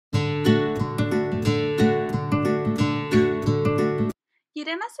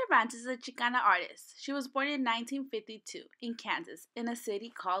Yelena Cervantes is a Chicana artist. She was born in 1952 in Kansas, in a city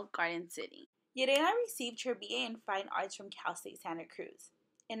called Garden City. Yelena received her BA in Fine Arts from Cal State Santa Cruz.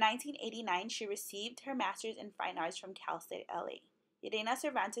 In 1989, she received her Master's in Fine Arts from Cal State LA. Yelena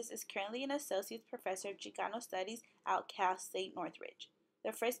Cervantes is currently an Associate Professor of Chicano Studies at Cal State Northridge.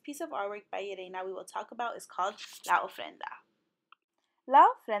 The first piece of artwork by Yelena we will talk about is called La Ofrenda. La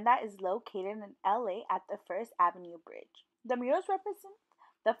Ofrenda is located in LA at the First Avenue Bridge. The murals represent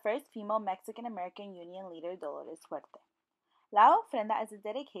the first female Mexican-American Union leader, Dolores Huerta. La Ofrenda is a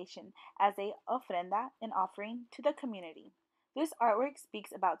dedication as a ofrenda, an offering, to the community. This artwork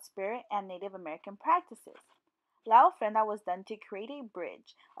speaks about spirit and Native American practices. La Ofrenda was done to create a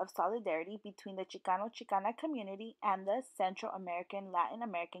bridge of solidarity between the Chicano-Chicana community and the Central American Latin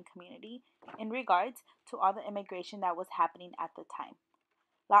American community in regards to all the immigration that was happening at the time.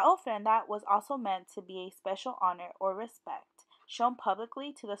 La Ofrenda was also meant to be a special honor or respect shown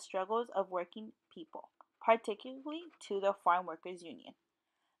publicly to the struggles of working people, particularly to the Farm Workers Union.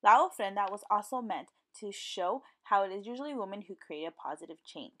 La Ofrenda was also meant to show how it is usually women who create a positive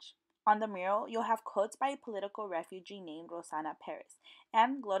change. On the mural, you'll have quotes by a political refugee named Rosana Perez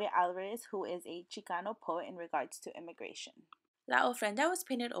and Gloria Alvarez, who is a Chicano poet in regards to immigration. La Ofrenda was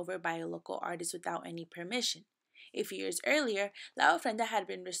painted over by a local artist without any permission. A few years earlier, La Ofrenda had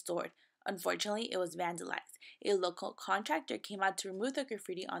been restored. Unfortunately, it was vandalized. A local contractor came out to remove the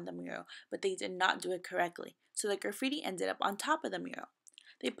graffiti on the mural, but they did not do it correctly, so the graffiti ended up on top of the mural.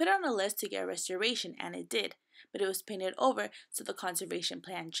 They put it on a list to get restoration, and it did, but it was painted over, so the conservation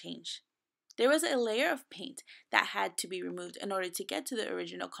plan changed. There was a layer of paint that had to be removed in order to get to the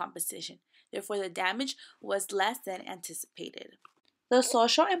original composition. Therefore, the damage was less than anticipated. The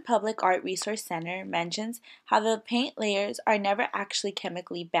Social and Public Art Resource Center mentions how the paint layers are never actually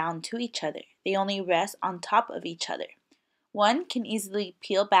chemically bound to each other. They only rest on top of each other. One can easily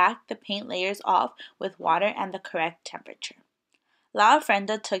peel back the paint layers off with water and the correct temperature. La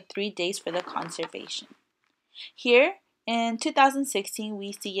Ofrenda took 3 days for the conservation. Here, in 2016,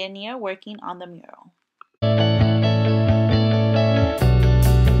 we see Yania working on the mural.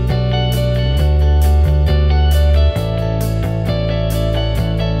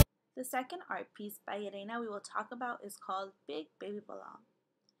 The second art piece by Yelena we will talk about is called Big Baby Balam.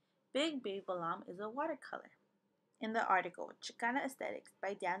 Big Baby Balam is a watercolor. In the article Chicana Aesthetics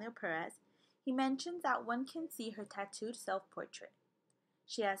by Daniel Perez, he mentions that one can see her tattooed self-portrait.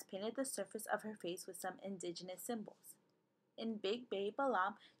 She has painted the surface of her face with some indigenous symbols. In Big Baby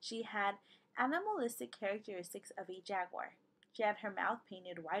Balam, she had animalistic characteristics of a jaguar. She had her mouth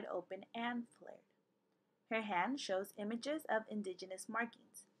painted wide open and flared. Her hand shows images of indigenous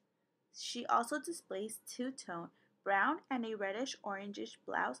markings. She also displays two-tone brown and a reddish-orangish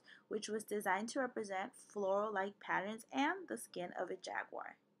blouse, which was designed to represent floral-like patterns and the skin of a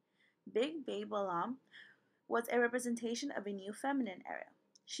jaguar. Big Baby Balam was a representation of a new feminine era.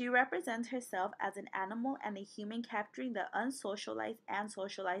 She represents herself as an animal and a human capturing the unsocialized and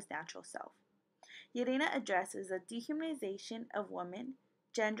socialized natural self. Yelena addresses the dehumanization of women,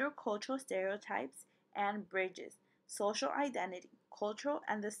 gender cultural stereotypes, and bridges social identity, cultural,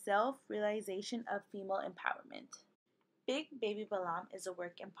 and the self-realization of female empowerment. Big Baby Balam is a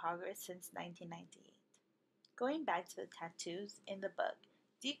work in progress since 1998. Going back to the tattoos in the book,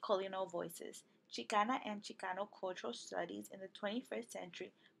 Decolonial Voices, Chicana and Chicano Cultural Studies in the 21st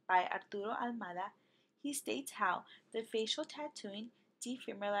Century by Arturo Almada, he states how the facial tattooing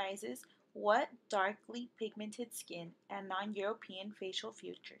defeminizes what darkly pigmented skin and non-European facial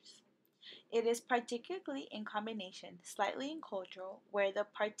features. It is particularly in combination, slightly in cultural, where the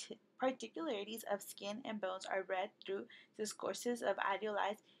particularities of skin and bones are read through discourses of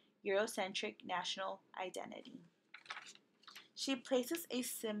idealized Eurocentric national identity. She places a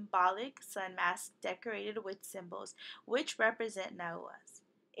symbolic sun mask decorated with symbols which represent Nahuas,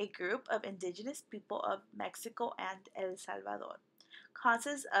 a group of indigenous people of Mexico and El Salvador,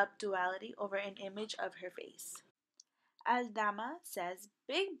 causes up duality over an image of her face. Aldama says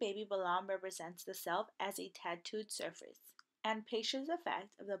Big Baby Balam represents the self as a tattooed surface and pictures the fact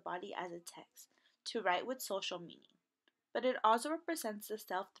of the body as a text to write with social meaning. But it also represents the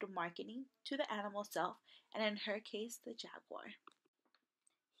self through marketing to the animal self, and in her case, the jaguar.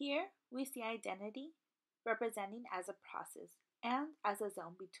 Here, we see identity representing as a process and as a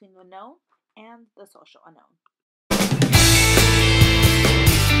zone between the known and the social unknown.